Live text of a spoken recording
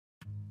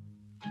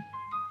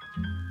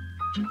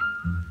Hello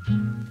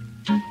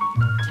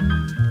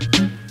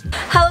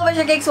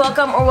Basha Cakes!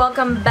 Welcome or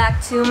welcome back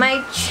to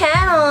my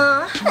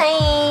channel!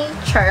 Hi!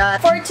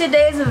 Charot! For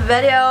today's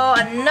video,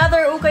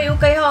 another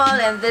ukay-ukay haul,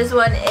 and this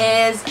one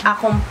is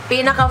akong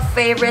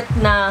pinaka-favorite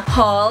na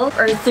haul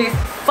or thrift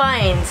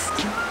finds.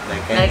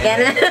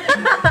 Again.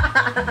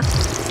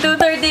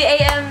 2:30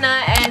 AM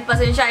na, and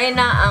pasensyain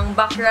na ang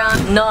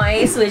background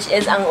noise, which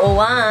is ang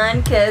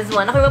uwan, cause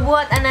wala ko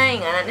mabuhat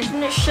anay, nga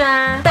na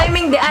siya.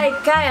 Timing di ay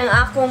kay ang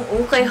akong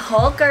ukay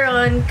haul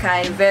karon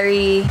kay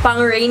very pang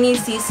rainy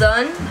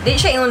season. Di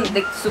siya yung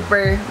like,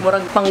 super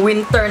murag pang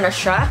winter na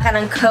siya,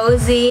 kanang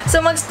cozy. So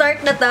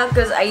mag-start na ta,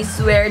 cause I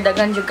swear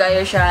daghan jud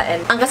kayo siya,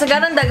 and ang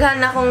kasagaran daghan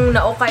na akong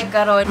naukay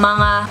karon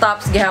mga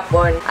tops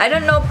gihapon. I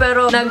don't know,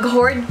 pero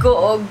nag-hoard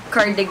ko og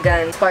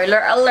cardigan.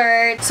 Spoiler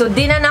alert! So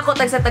di na nako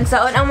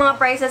tagsa-tagsaon ang mga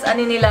prices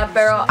ani nila,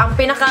 pero ang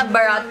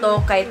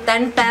pinaka-barato kay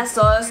 10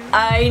 pesos.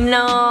 I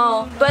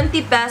know!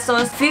 20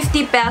 pesos,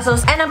 50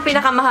 pesos, and ang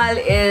pinaka-mahal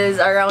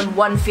is around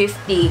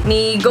 150.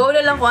 Ni go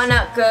na lang ko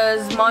ana,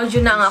 cause mao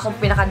jud na ang akong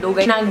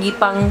pinakadugay na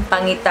gipang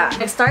pangita.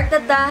 Nag-start na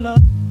ta.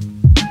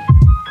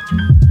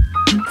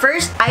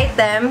 First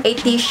item, a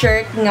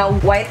t-shirt nga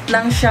white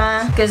lang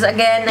siya. Cause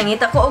again,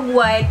 nangita ko og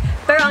white.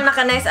 Pero ang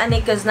naka-nice ani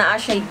cause naa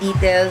siya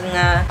details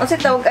nga. Ang sa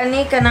tawag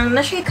ani kanang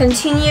na siya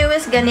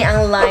continuous gani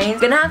ang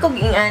lines. Ganahan ko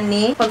ging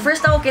ani. Pag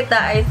first ako kita,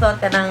 I thought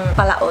kanang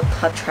palaot.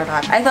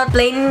 I thought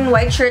plain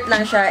white shirt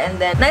lang siya,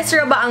 and then nice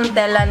ra ba ang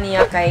tela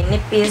niya kay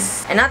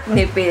nipis. Not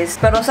nipis,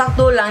 pero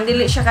sakto lang,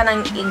 dili siya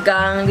kanang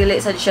igang,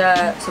 dili sad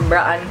siya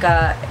sobraan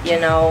ka,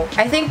 you know.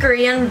 I think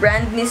Korean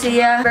brand ni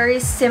siya. Very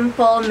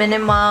simple,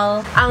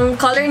 minimal. Ang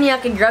color niya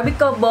kay grabe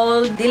ko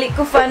bold. Dili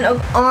ko fan of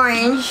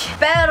orange,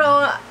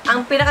 pero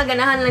ang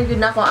pinakaganahan lang yun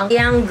ako ang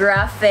iyang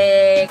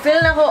graphic.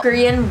 Feel na ko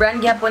Korean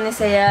brand gyapon ni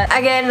siya.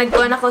 Again,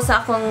 nagkuhan ako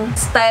sa akong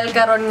style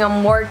karon nga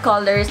more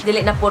colors,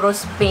 dili na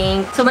puros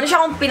pink. So man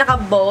siya akong pinaka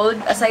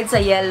bold aside sa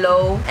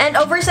yellow. And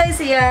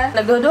oversized siya.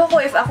 Nagduduha ko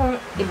if akong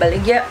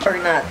ibaligya or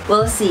not.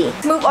 We'll see.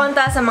 Let's move on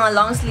ta sa mga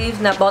long sleeves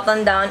na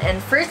button down,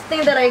 and first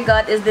thing that I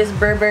got is this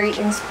Burberry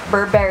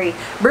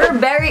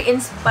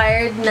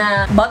inspired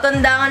na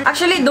button down.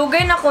 Actually,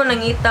 dugay na ko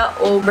nangita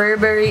o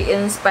Burberry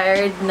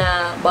inspired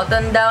na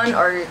button down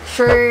or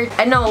shirt.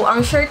 I know,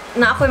 ang shirt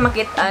na ako'y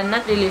makitaan,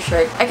 not really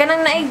shirt. Ay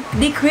kanang naig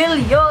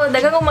dikwilyo.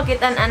 Dagang kong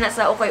makitaan ana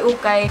sa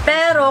ukay-ukay.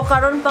 Pero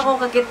karon pa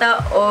ko kakita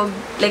og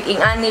like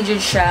ingani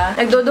jud siya.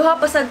 Nagduduha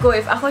pa sad ko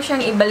if ako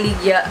siyang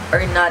ibaligya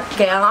or not.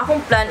 Kaya ang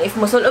akong plan if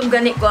musulob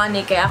gani ko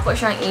ani, kaya ako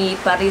siyang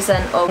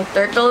iparisan og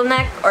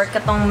turtleneck or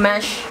katong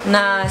mesh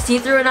na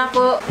see-through na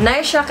ko.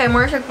 Nice siya kay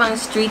more siya pang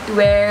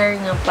streetwear,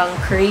 nga pang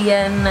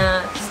Korean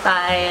na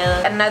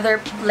style.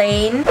 Another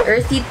plain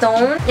earthy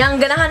tone.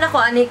 Yang ganahan ako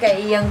ani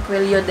kay iyang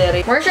kwilyo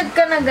dere. More siya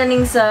ka na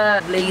ganing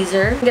sa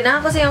blazer.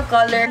 Ganahan ko sa iyang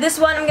color.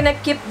 This one, I'm gonna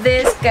keep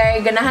this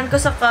kay ganahan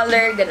ko sa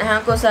color,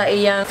 ganahan ko sa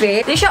iyang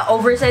fit. Di siya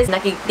oversized.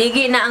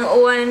 Nakikitigi na ang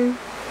uwan.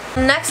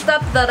 Next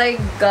up that I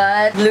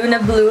got,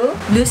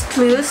 blues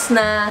clues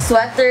na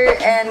sweater,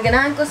 and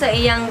ganahan ko sa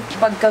iyang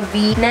pagka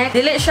V-neck.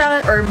 Dili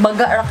siya or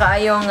baga ra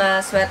kaayong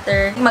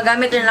sweater.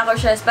 Magamit rin ako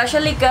siya,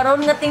 especially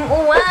karon nga ting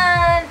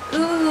uwan.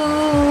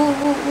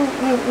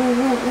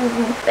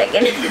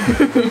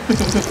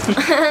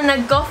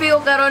 Nag-coffee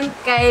ko karon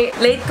kay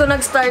late ko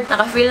nag-start,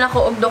 naka-feel na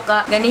ko og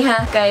duka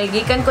ganiha kay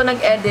gikan ko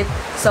nag-edit,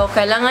 so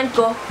kailangan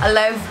ko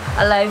alive.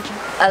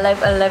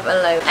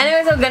 Anyway,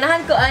 so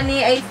ganahan ko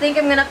ani. I think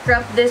I'm gonna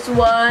crop this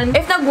one.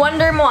 If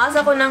nag-wonder mo asa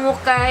ko nang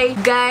ukay,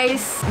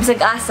 guys, bisag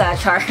asa,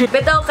 char.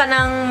 Bitaw ka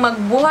nang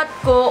magbuhat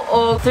ko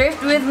o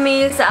thrift with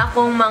me sa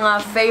akong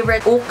mga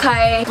favorite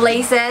ukay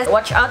places.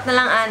 Watch out na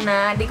lang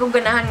ana. Di ko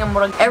ganahan nga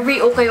murag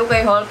every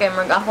ukay-ukay haul kay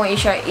murag akong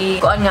isya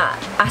kuan nga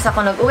asa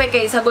ko nag-ukay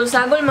kay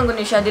sagol-sagol man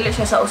guni siya, dili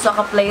siya sa usa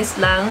ka place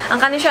lang. Ang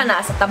kani siya na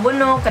sa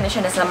Tabuno, kani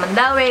siya na sa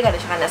Mandawi, kani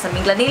siya na sa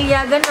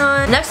Minglanilla,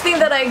 ganon. Next thing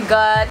that I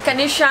got,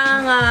 kani siya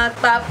nga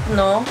top,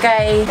 no?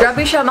 Kay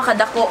grabe siya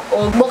makadako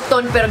og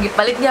bukton, pero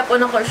gipalit niya po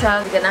na ko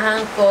siya.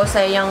 Ganahan ko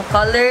sa iyang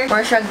color,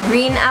 more siya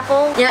green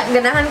apple. Ya,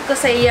 ganahan ko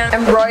sa iyang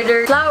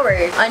embroidered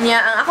flowers.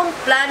 Anya, ang akong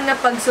plan nga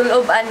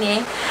pagsulob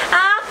ani,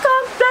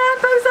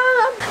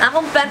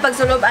 akong plan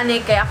pagsulob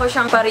ani kay ako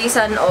siyang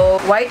parisan o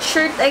white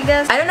shirt, I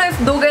guess. I don't know if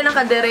dugay na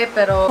kadere,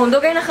 pero kung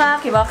dugay na ka,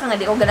 kiba ka nga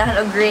di ko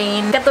ganahan og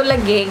green.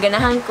 Katulagi,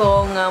 ganahan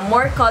ko nga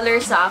more color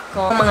sa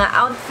ako mga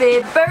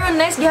outfit. Pero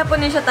nice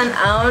gihapon ni siya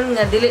tan-aon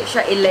nga dili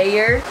siya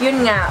i-layer.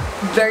 Yun nga,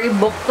 very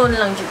bukton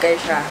lang jud kay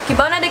siya.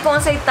 Kiba na di ko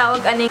ang say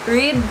tawag ani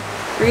rib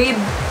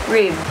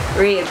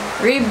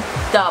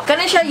top.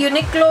 Kana siya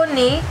Uniqlo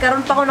ni.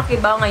 Karon pa ko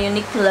nakibaw nga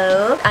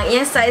Uniqlo. Ang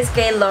iyang size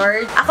kay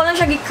large. Ako lang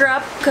siya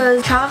gi-crop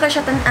cause tsaka ka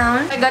siya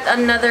tan-aon. I got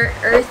another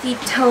earthy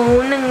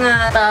tone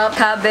nga top,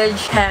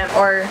 cabbage hem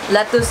or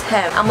lettuce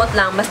hem. Amot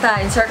lang. Basta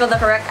encircle the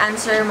correct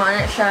answer mo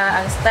na siya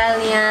ang style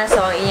niya.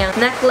 So ang iyang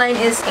neckline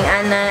is ing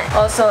ana.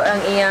 Also ang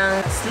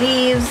iyang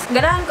sleeves.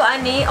 Ganahan ko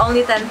ani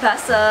only 10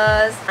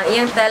 pesos. Ang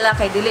iyang tela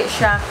kay dili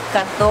siya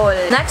katol.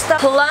 Next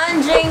up,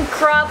 plunging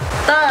crop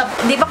top.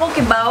 Di pa ko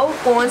kibaw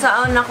kung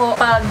saan ako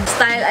pag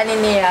style ani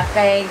niya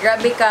kay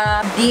grabe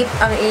ka deep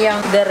ang iyang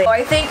dere. So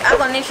I think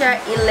ako ni siya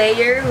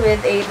i-layer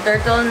with a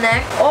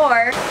turtleneck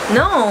or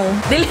no,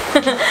 dili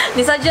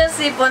ni suggest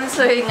si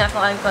Ponsoy nga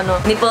kung ano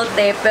nipple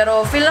tape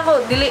pero feel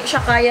ako dili siya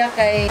kaya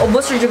kay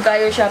ubos jud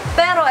kayo siya.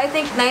 Pero I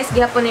think nice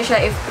gyapon ni siya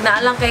if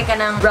naalang kay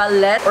kanang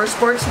bralette or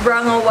sports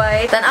bra nga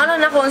white. Tan-aw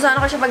na ko saan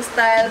ako siya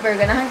pag-style pero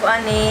ganahan ko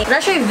ani. Na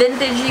siya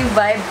vintagey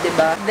vibe,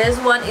 diba? This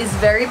one is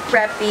very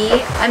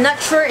preppy. I'm not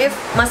sure if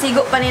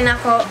masigo pa ni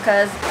nako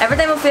cause every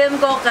time mo film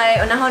ko kay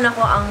unahon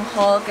ako ang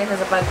haul kaysa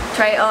sa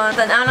pag-try on.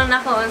 Tan-aw lang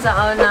nako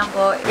unsaon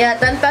nako. Yeah,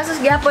 10 pesos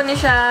gyapon ni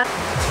siya.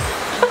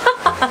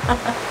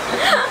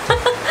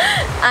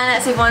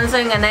 Ana si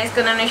Ponsoy nga nice ko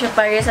na siya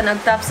pare sa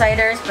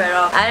nag-topsiders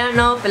pero I don't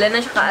know, pila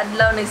na siya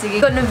kaadlaw nagsige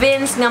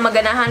convince nga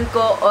maganahan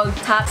ko og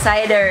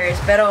topsiders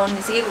pero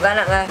nagsige ko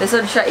gana nga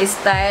lisod siya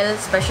i-style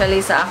especially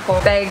sa ako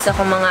peg sa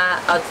akong mga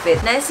outfit.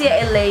 Nice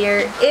siya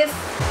i-layer if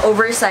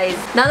oversized.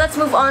 Now let's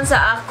move on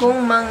sa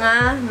akong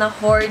mga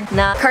na-hoard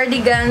na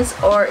cardigans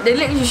or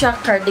dili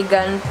siya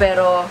cardigan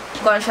pero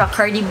kung siya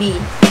Cardi B.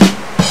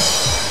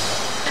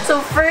 So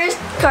first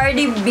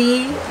Cardi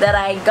B that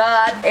I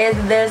got is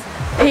this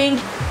pink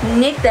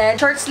knitted.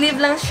 Short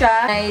sleeve lang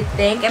siya. I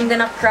think I'm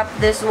gonna crop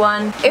this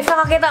one. If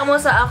nakakita mo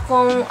sa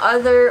akong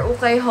other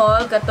ukay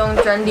haul, katong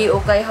trendy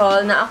ukay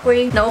haul, na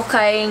ako'y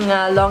na-ukay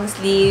nga long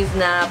sleeve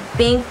na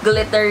pink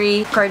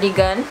glittery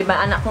cardigan. Diba,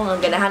 anak ko nga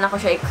ganahan ako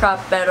siya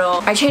i-crop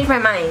pero I changed my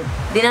mind.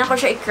 Di na ako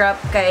siya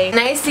i-crop kay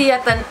nice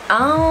siya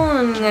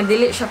tan-aon nga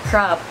dili siya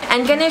crop.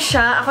 And gani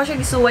siya, ako siya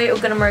gisuway o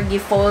ganun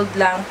gi-fold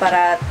lang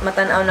para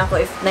matanaw na ko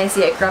if nice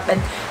siya i-crop. And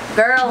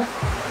girl,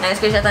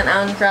 nice ko siya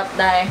tan-aon crop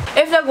dahil.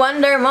 If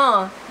nag-wonder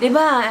mo,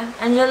 diba,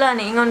 Angela,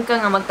 niingon ka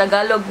nga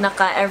magtagalog na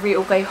ka every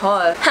ukay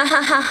haul.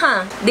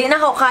 Ha. Di na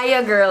ko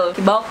kaya, girl.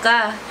 Kibaw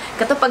ka.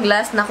 Kato pag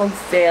last na kong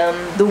film,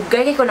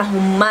 dugay kay ko na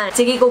human.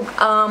 Sige kog,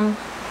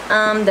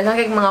 daghang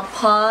kay mga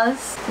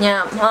pause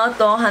nya mga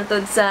to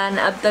hantod sa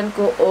naabtan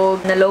ko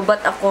og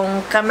nalobat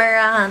akong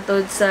camera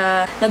hantod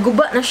sa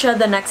naguba na siya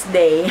the next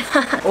day.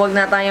 Huwag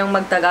na tayong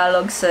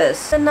magtagalog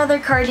sis.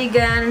 Another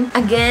cardigan.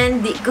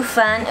 Again, di ko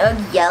fan og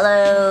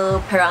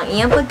yellow pero ang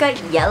iyang pagka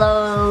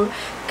yellow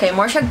kay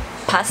more siya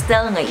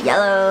pastel nga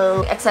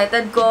yellow.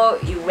 Excited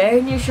ko i-wear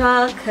niyo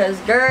siya cause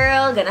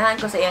girl, ganahan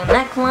ko sa iyang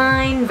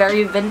neckline,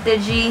 very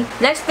vintagey.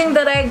 Next thing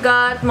that I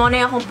got, mo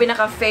na akong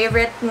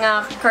pinaka-favorite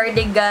nga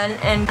cardigan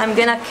and I'm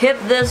gonna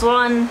keep this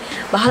one.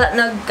 Bahala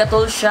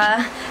nagkatul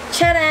siya.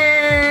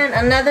 Charan!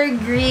 Another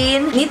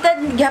green.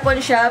 Knitted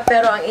gapon siya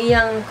pero ang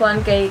iyang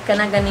kuan kay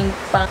kanaganing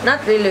pang not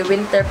really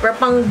winter pero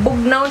pang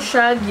bugnaw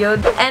siya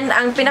gyud. And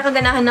ang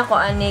pinakaganahan nako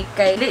ani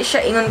kay di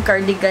siya ingon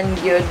cardigan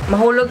gyud.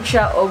 Mahulog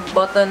siya og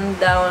button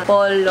down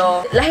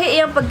polo.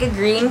 Lahi iyang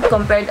pagka-green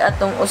compared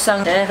atong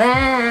usang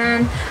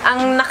taran.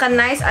 Ang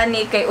naka-nice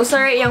ani kay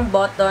usar iyang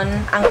button,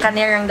 ang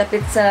kanirang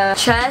dapit sa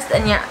chest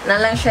anya na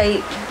lang siya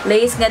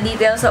lace nga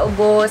detail sa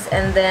ubos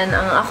and then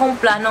ang akong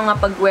plano nga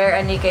pag-wear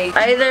ani kay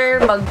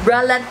either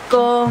mag-bralette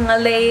ko nga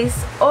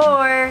lace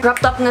or crop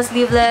top nga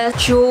sleeveless,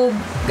 tube,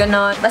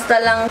 ganon. Basta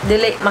lang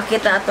dili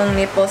makita atong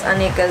nipples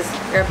ani cause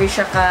grabe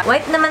siya ka.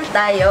 White naman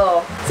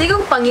tayo.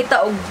 Siguro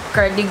pangita og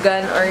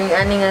cardigan or yung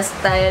ani nga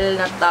style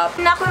na top.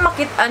 Na ako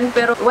makitaan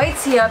pero white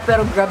siya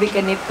pero grabe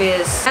ka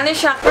nipis. Ano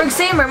siya? For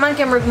example, man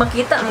kay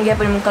makita ang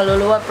gyapon mong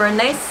kaluluwa pero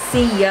nice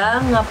siya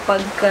nga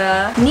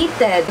pagka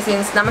knitted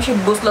since naman siya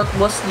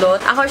buslot.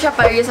 Ako siya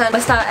parisan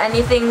basta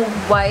anything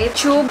white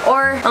tube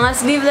or mga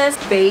sleeveless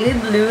baby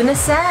blue na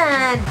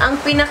sad.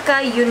 Ang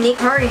pinaka-unique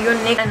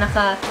na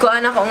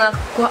kuhaan ako nga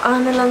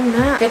kuhaan na lang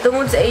na. Kaya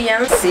tungod sa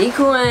iyang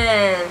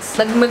sequence.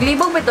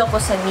 Maglibog bito ako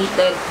sa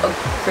knitted o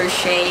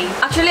crochet.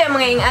 Actually, ang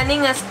mga ingani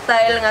nga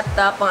style nga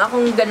top, ang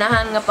akong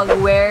ganahan nga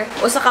pag-wear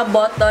usa ka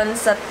button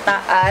sa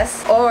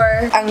taas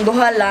or ang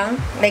duha lang,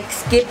 like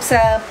skip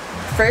sa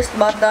first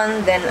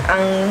button, then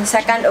ang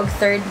second o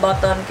third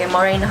button kay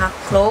Moray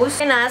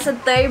naka-close. Nasa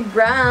tie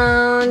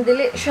brown.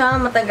 Dili siya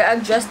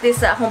mataga-ag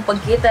justice sa akong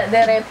pagkita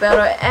dere.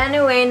 Pero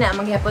anyway, na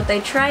maghapon tayo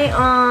try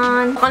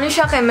on. Ano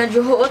siya kay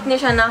medyo huot ni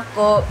siya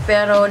nako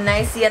pero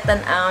nice siya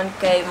tan-aon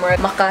kay more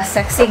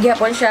maka-sexy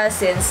gyapon siya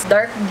since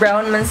dark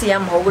brown man siya,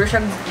 mahugol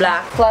siya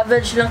black.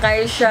 Cleavage lang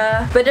kayo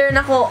siya. Pwede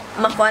rin ako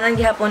makuanan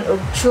gyapon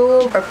og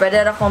tube or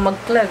pwede rin ako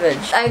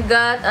mag-cleavage. I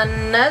got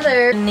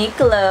another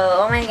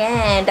Uniqlo. Oh my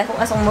god, akong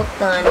asong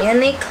mukha.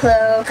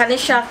 Uniqlo. Kani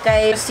siya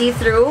kay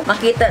see-through.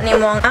 Makita ni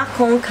mo ang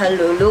akong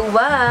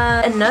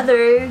kaluluwa.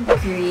 Another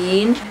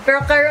green.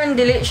 Pero karon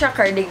dili siya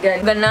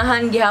cardigan.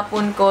 Ganahan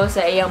gihapon ko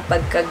sa iyang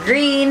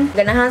pagka-green.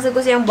 Ganahan sa ko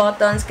sa iyang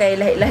buttons kay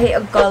lahi-lahi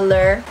og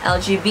color.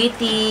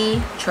 LGBT.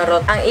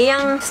 Charot. Ang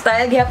iyang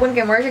style gihapon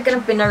kay more siya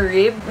kanang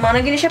pina-rib.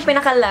 Mga gini siya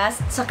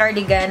pinaka-last sa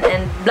cardigan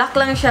and black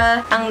lang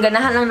siya. Ang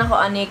ganahan lang nako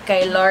ani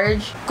kay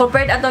large.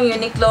 Compared atong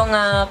Uniqlo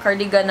nga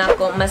cardigan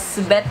nako, mas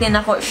bet ni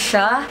nako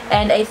siya.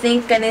 And I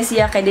think kanis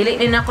siya kay dili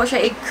din ako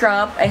siya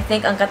i-crop. I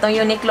think ang katong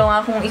Uniqlo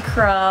nga akong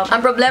i-crop. Ang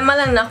problema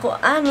lang nako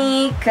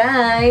ani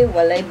kay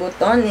walay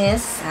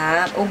botones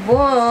sa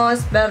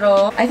ubos.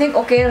 Pero I think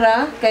okay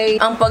ra kay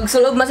ang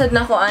pagsulob masad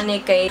nako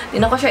ani kay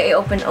di na ko siya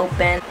i-open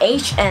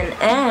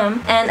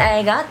H&M, and I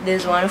got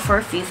this one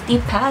for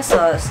 50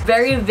 pesos.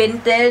 Very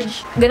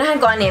vintage. Ganahan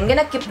ko ani. I'm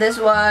gonna keep this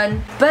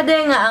one.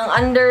 Pwede nga ang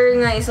under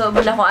nga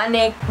isulob nako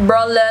ani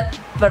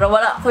bralette. Pero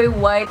wala ko'y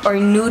white or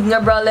nude nga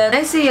bralette.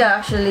 I see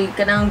actually,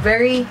 kanang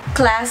very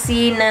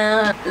classy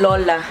na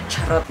lola.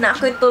 Charot. Na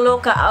ako'y tulo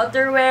ka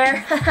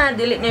outerwear.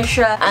 Dili niya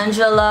siya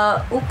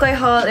Angela ukay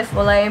haul if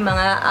walay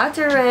mga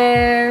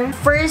outerwear.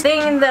 First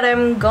thing that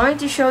I'm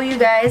going to show you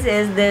guys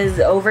is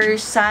this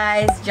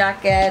oversized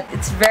jacket.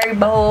 It's very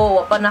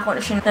baho. Wapan ako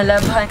na siya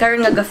nalabhan.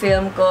 Karon nga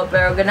ga-film ko.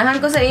 Pero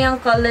ganahan ko sa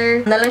iyang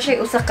color. Nalang siya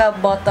usa ka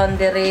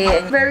button dire.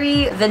 And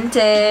very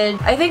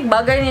vintage. I think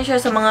bagay niya siya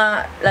sa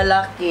mga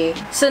lalaki.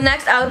 So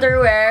next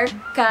outerwear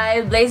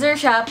kay blazer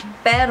siya,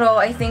 pero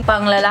I think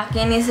pang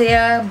lalaki ni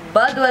siya,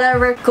 but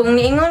whatever. Kung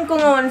niingon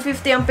ko nga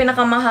 150 ang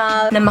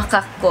pinakamahal na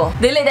makak ko.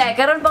 Dili dahil,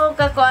 karon pa ko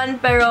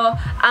kakuan, pero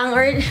ang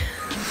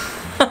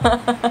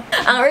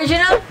ang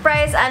original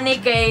price ani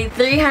kay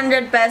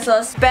 300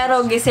 pesos,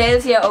 pero gisale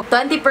siya og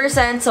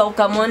 20%, so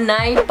kamo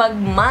nay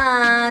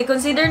pagman.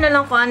 I-consider na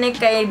lang ko ani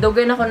kay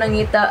dugay na ko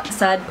nangita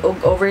sad og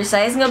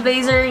oversized nga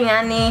blazer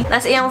ngani.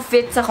 Nas iyang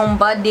fit sa kong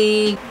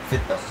body.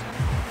 Fit tas.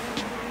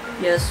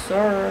 Yes,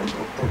 sir.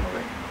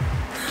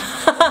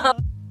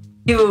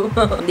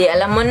 Di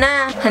alam mo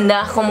na.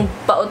 Handa akong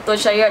magpa-auto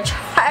siya.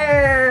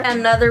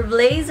 Another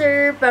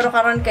blazer. Pero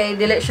karon kay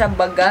dili siya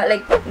baga.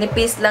 Like,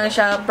 nipis lang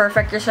siya.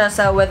 Perfect siya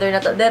sa weather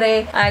na to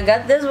dire. I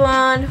got this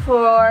one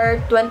for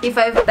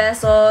 25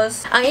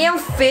 pesos. Ang iyang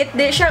fit,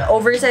 di siya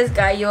oversized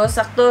kayo.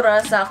 Sakto ra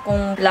sa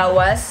akong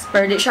lawas.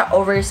 Pero di siya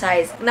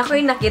oversized.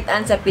 Nakoy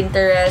nakitaan sa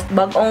Pinterest.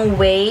 Bagong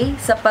way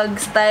sa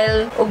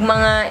pag-style og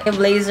mga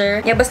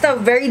blazer. Yeah, basta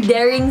very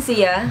daring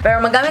siya. Pero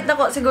magamit na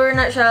ko siguro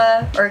na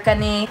siya or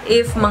kani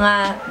if mga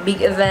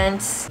big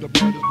events.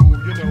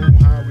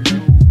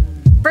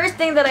 First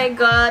thing that I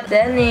got,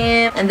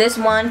 denim. And this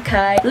one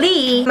kay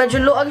Lee.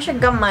 Medyo luag siya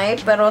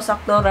gamay, pero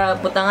sakto ra.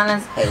 Butangan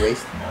lang. High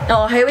waist?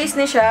 Oo, high waist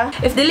ni siya.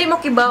 If dili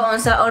mo kibaon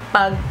sa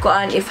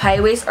pagkuan, if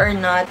high waist or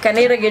not,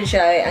 kanira gyud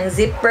siya. Ang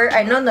zipper,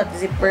 I know not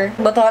zipper.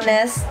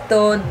 Botones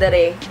to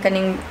dere.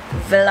 Kaning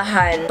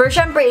velahan. Pero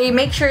syempre,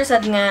 i-make sure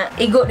sad nga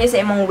igo ni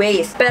sa imong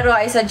waist. Pero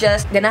I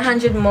suggest, ganahan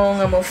jud mo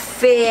nga mo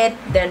fit.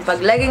 Then,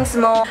 pag leggings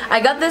mo.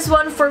 I got this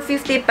one for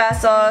 50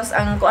 pesos.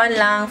 Ang kuan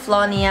lang,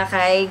 flaw niya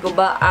kay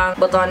guba ang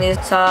botones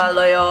sa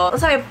loyo.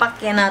 So,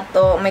 ipakya na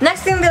to.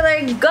 Next thing that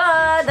I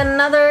got,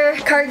 another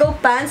cargo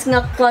pants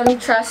nga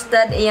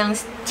contrasted iyang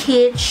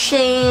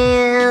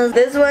stitching.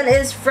 This one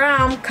is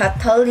from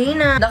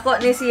Catalina. Dako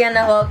ni siya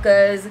na ho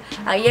cause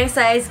ang iyang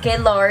size kay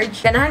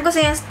large. Ganahan ko sa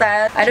iyang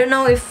style. I don't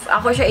know if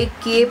ako siya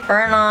i-keep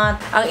or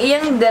not. Ang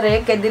iyang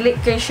direct kay dili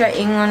kay siya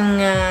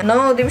ingon nga.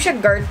 No, di mo siya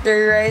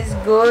garterized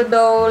good.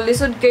 Though,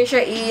 lisod kay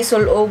siya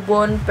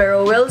isulobon.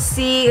 Pero we'll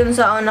see kung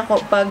saan ako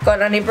pag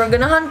ani. Pero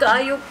ganahan ka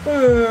ayo kung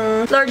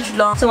large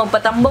lang. So,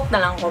 magpatambok na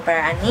lang ko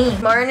para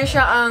ani. Mara na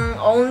siya ang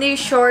only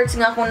shorts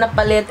nga akong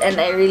napalit and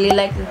I really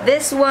like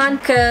this one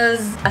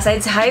cause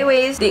aside sa high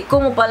waist, di ko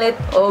mapalit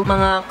o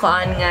mga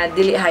kuan nga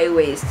dili high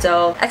waist.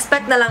 So,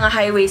 expect na lang nga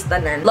high waist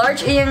tanan.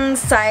 Large iyang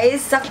size,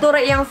 sakto ra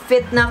iyang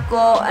fit na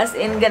ko as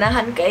in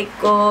ganahan kay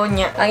ko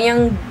nya. Ang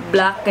iyang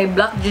black kay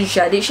black jud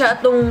siya. Di siya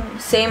atong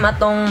same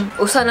atong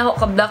usa na ko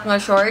ka black nga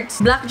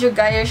shorts. Black jud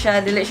kayo siya,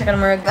 dili siya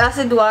kanang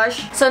acid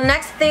wash. So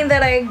next thing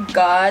that I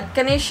got,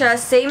 kani siya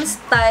same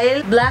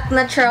style, black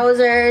na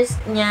trousers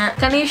nya.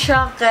 Kani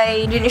siya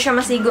kay di siya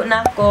masigo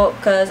nako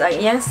cause ang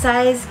iyang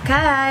size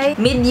kay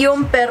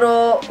medium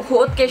pero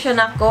huot kay siya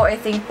nako. I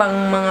think pang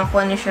mga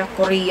kuan ni siya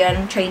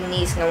Korean,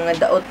 Chinese nga mga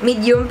daot.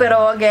 Medium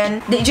pero again,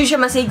 di jud siya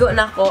masigo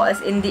nako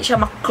as in di siya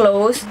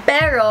ma-close.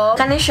 Pero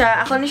kani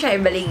siya, ako ni siya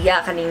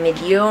ibaligya kaning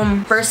medium.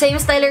 For same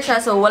styler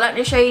siya, so wala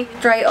ni siya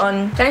try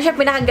on. Kani siya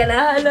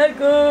pinakaganahan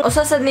ako.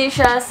 Usasad ni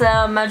siya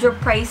sa medyo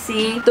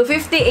pricey.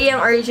 250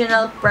 iyang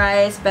original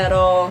price,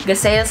 pero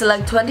gasale sa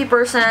like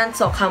 20%.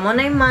 So, kamo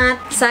na mat.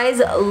 Size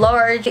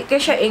large. Kaya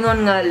siya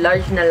ingon nga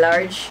large na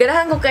large.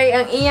 Ganahan ko kay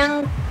ang iyang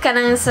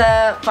kanang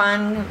sa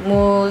pan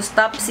mo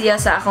stop siya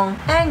sa akong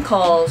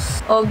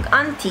ankles og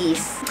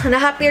aunties.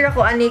 Na-happy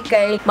ako ani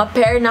kay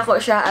ma-pair na ko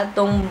siya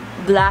atong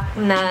black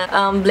na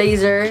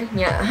blazer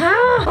niya.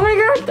 Ha? Oh my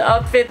god!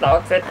 Outfit.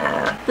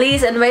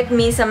 Please invite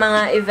me sa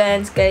mga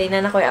events kay na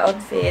nakoy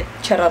outfit.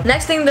 Charot.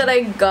 Next thing that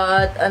I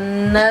got,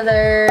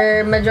 another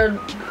medyo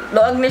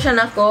loag ni siya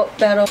nako,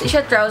 pero di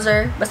siya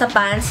trouser, basta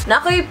pants.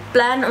 Na ako'y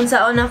plan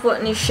unsaon nako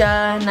ni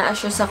siya na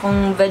siya sa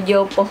kong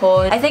video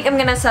pohon. I think I'm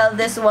gonna sell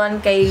this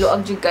one kay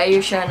loag jud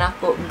kayo siya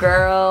nako,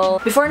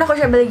 girl. Before nako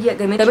siya baligya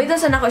gamiton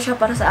sa nako siya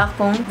para sa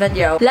akong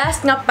video.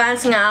 Last nga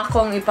pants nga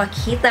akong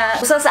ipakita.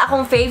 Usa sa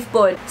akong fave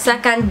pod.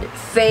 Second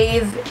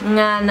fave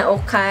nga na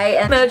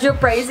okay. And medyo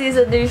pricey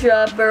sa din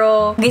siya,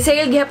 pero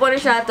gisale gihapon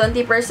na siya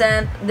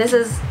 20%. This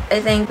is I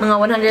think mga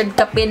 100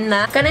 kapin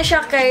na. Kana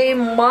siya kay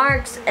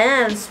Marks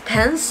and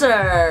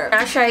Spencer.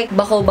 Na siya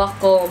bako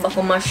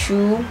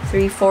mashu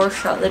 3-4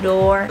 shut the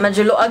door.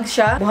 Madjuluag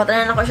siya.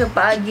 Buhatan na ako siya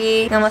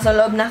paagi. Nga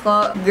masaloob na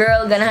ko.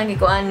 Girl, ganahan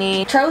ko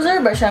ani. Trouser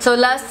ba siya? So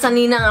last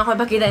sanina nga ako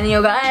pakita ninyo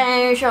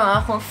guys.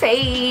 Siya akong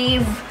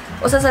fave.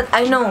 Usasat,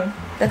 I know.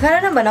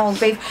 Nagkaroon na ba na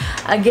akong fave?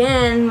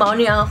 Again,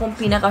 mauni ang akong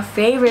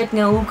pinaka-favorite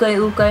nga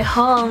ukay-ukay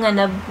haul nga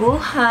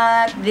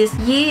nabuhat this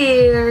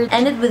year.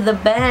 Ended with the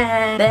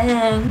bang,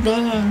 bang,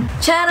 bang.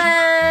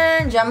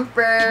 Charan!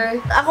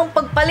 Jumper. Akong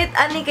pagpalit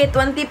ani kay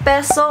 20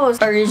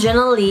 pesos.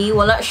 Originally,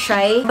 wala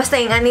siya.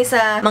 Basta yung ani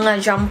sa mga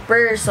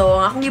jumper.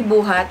 So, akong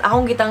gibuhat,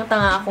 akong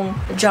gitangtanga akong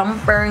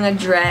jumper nga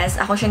dress.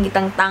 Ako siyang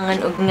gitangtangan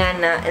og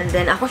ngana. And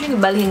then, ako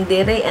siyang gibalhin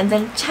dire. And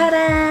then,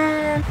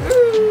 charan!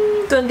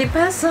 20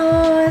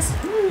 pesos.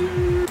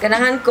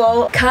 Ganahan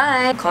ko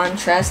kay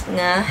contrast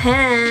nga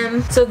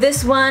hem. So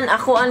this one,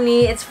 ako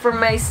ani, it's for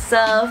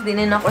myself.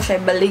 Dinin ako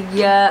siya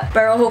baligya.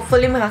 Pero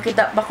hopefully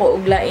makakita pa ko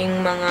og laing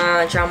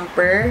mga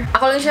jumper.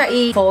 Ako lang siya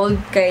i-fold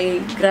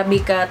kay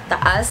grabe ka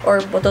taas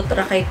or putot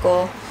ra kay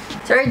ko.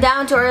 So we're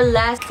down to our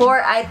last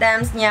 4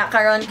 items niya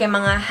karon kay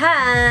mga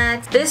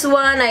hats. This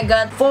one I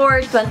got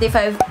for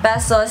 25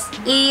 pesos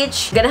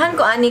each. Ganahan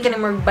ko ani kanang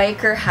more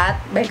biker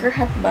hat. Biker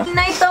hat ba?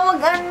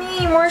 Naitawag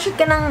ani, more siya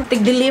kanang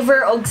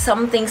tig-deliver og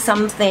something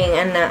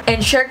ana.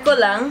 And share ko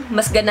lang,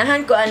 mas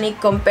ganahan ko ani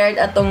compared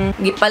atong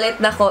gipalit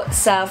nako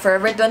sa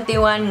Forever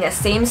 21 nga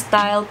same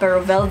style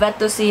pero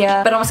velvet to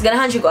siya. Pero mas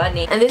ganahan siya ko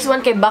ani. And this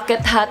one kay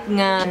bucket hat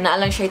nga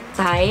naalang siya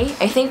tie.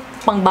 I think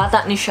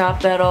pangbata ni siya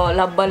pero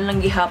labal lang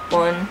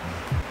gihapon.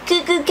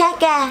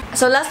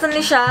 So last na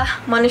ni siya,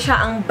 muna siya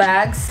ang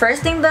bags.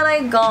 First thing that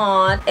I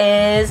got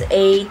is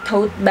a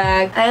tote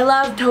bag. I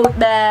love tote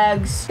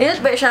bags.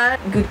 Init ba siya?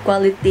 Good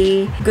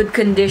quality, good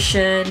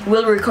condition.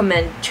 Will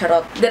recommend.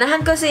 Charot.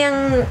 Ganahan ko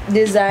siyang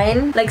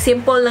design. Like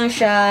simple lang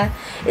siya.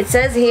 It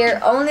says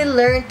here, only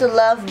learn to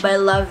love by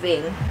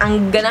loving.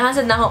 Ang ganahan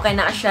sa nako kay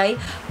naa siya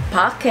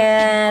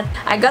pocket.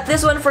 I got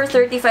this one for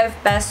 35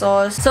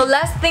 pesos. So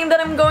last thing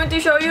that I'm going to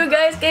show you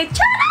guys kay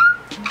Chara!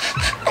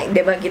 Ay,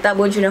 diba? Kita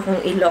bon siya na kong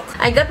ilok.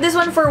 I got this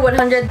one for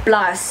 100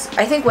 plus.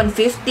 I think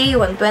 150,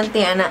 120,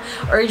 ana.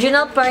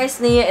 Original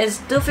price niya is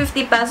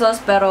 250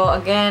 pesos. Pero,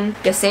 again,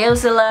 ka-sale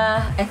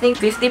sila. I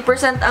think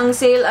 50% ang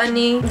sale,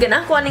 ani.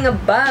 Ganaan ko ani nga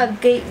bag.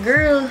 Kay,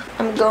 girl,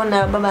 I'm going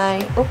na.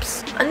 Bye-bye.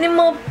 Oops.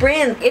 Animal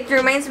print. It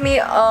reminds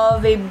me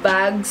of a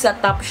bag sa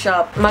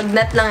Topshop.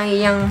 Magnet lang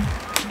iyang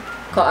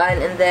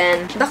koan. And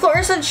then, dako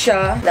ursad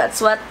siya.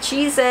 That's what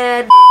she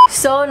said.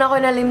 So,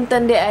 nakoy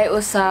nalimtan di ay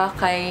usa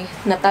kay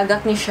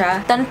natagak ni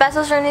siya. 10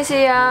 pesos ra ni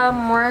siya,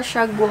 mura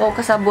siya guo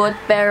kasabot.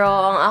 Pero,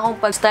 ang akong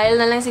pag-style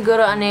na lang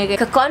siguro, ani,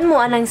 kakuan mo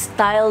anang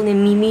style ni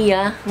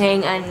Mimiya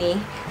ngayong ani.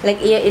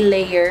 Like, iya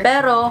i-layer.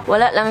 Pero,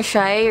 wala lang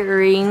siya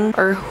ring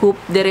or hoop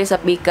dire sa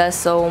pikas.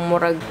 So,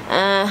 murag,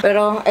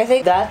 pero, I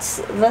think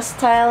that's the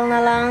style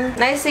na lang.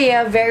 Nice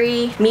siya,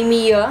 very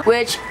Mimiya.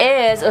 Which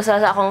is, usa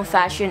sa akong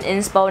fashion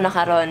inspo na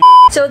karon.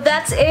 So,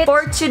 that's it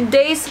for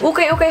today's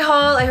ukay-ukay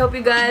haul. I hope you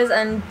guys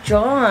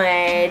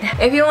enjoyed.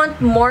 If you want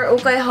more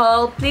ukay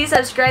haul, please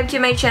subscribe to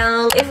my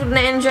channel. If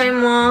na-enjoy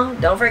mo,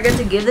 don't forget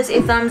to give this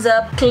a thumbs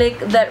up. Click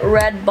that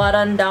red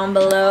button down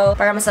below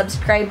para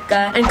ma-subscribe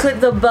ka. And click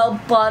the bell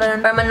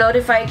button para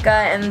ma-notify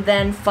ka. And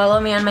then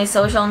follow me on my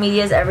social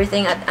medias,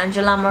 everything at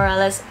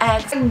angeladymorales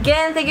X.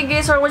 Again, thank you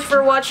guys so much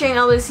for watching.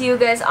 I will see you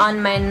guys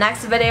on my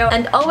next video.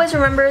 And always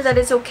remember that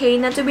it's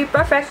okay not to be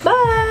perfect.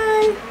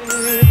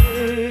 Bye!